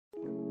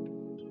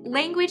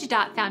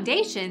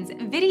Language.Foundation's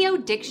Video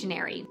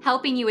Dictionary,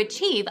 helping you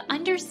achieve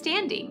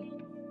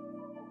understanding.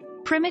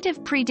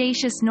 Primitive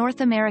predaceous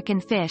North American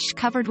fish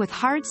covered with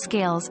hard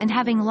scales and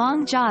having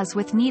long jaws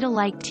with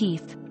needle-like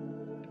teeth.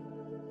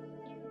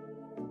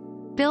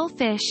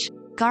 Billfish,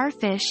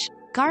 garfish,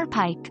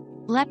 garpike,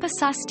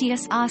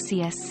 Lepisosteus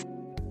osseus.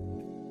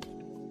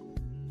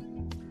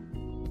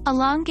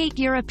 Elongate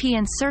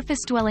European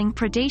surface-dwelling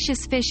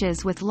predaceous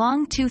fishes with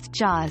long-toothed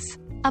jaws,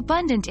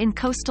 abundant in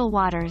coastal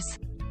waters.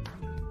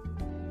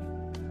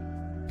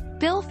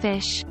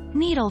 Billfish,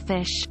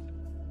 needlefish.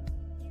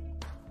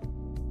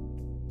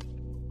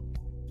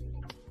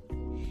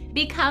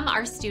 Become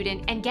our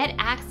student and get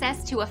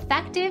access to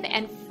effective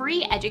and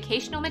free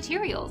educational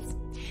materials.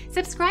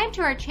 Subscribe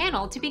to our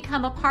channel to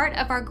become a part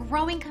of our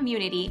growing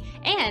community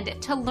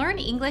and to learn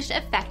English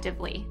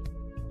effectively.